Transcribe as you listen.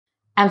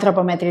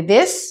Anthropometry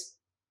this,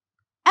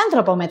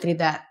 anthropometry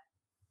that.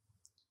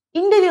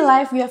 In daily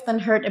life, we often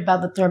heard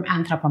about the term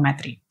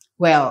anthropometry.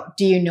 Well,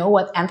 do you know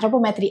what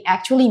anthropometry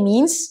actually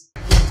means?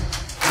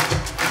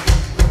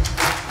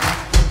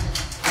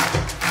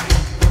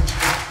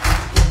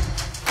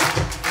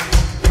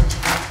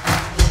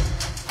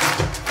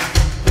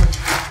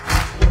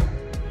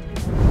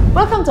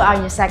 Welcome to our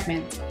new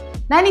segment,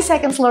 90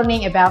 Seconds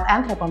Learning about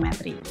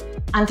Anthropometry.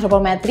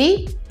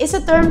 Anthropometry is a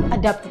term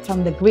adopted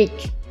from the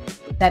Greek,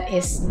 that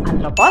is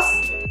anthropos,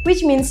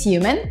 which means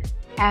human,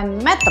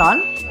 and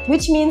metron,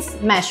 which means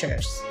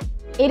measures.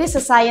 It is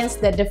a science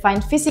that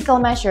defines physical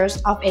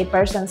measures of a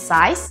person's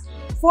size,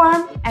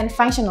 form, and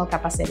functional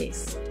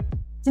capacities.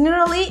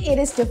 Generally, it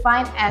is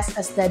defined as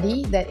a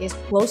study that is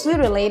closely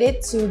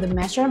related to the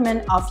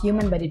measurement of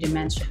human body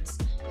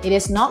dimensions. It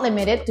is not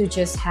limited to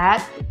just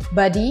head,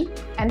 body,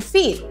 and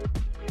feet.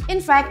 In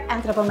fact,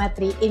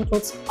 anthropometry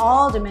includes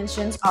all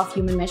dimensions of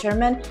human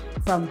measurement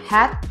from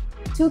head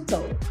to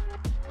toe.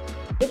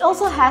 It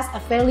also has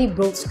a fairly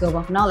broad scope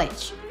of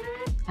knowledge.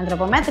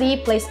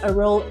 Anthropometry plays a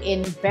role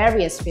in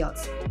various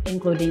fields,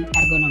 including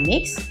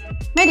ergonomics,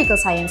 medical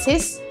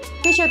sciences,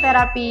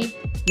 physiotherapy,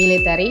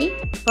 military,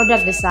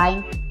 product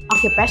design,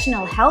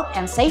 occupational health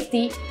and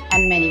safety,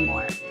 and many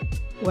more.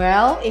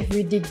 Well, if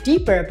we dig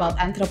deeper about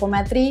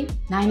anthropometry,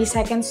 90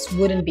 seconds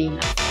wouldn't be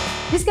enough.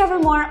 Discover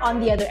more on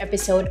the other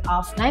episode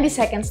of 90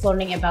 Seconds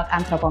Learning about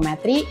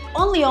Anthropometry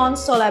only on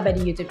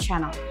Abadi YouTube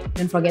channel.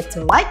 Don't forget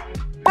to like,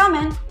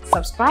 comment,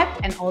 subscribe,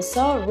 and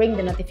also ring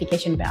the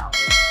notification bell.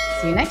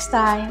 See you next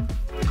time!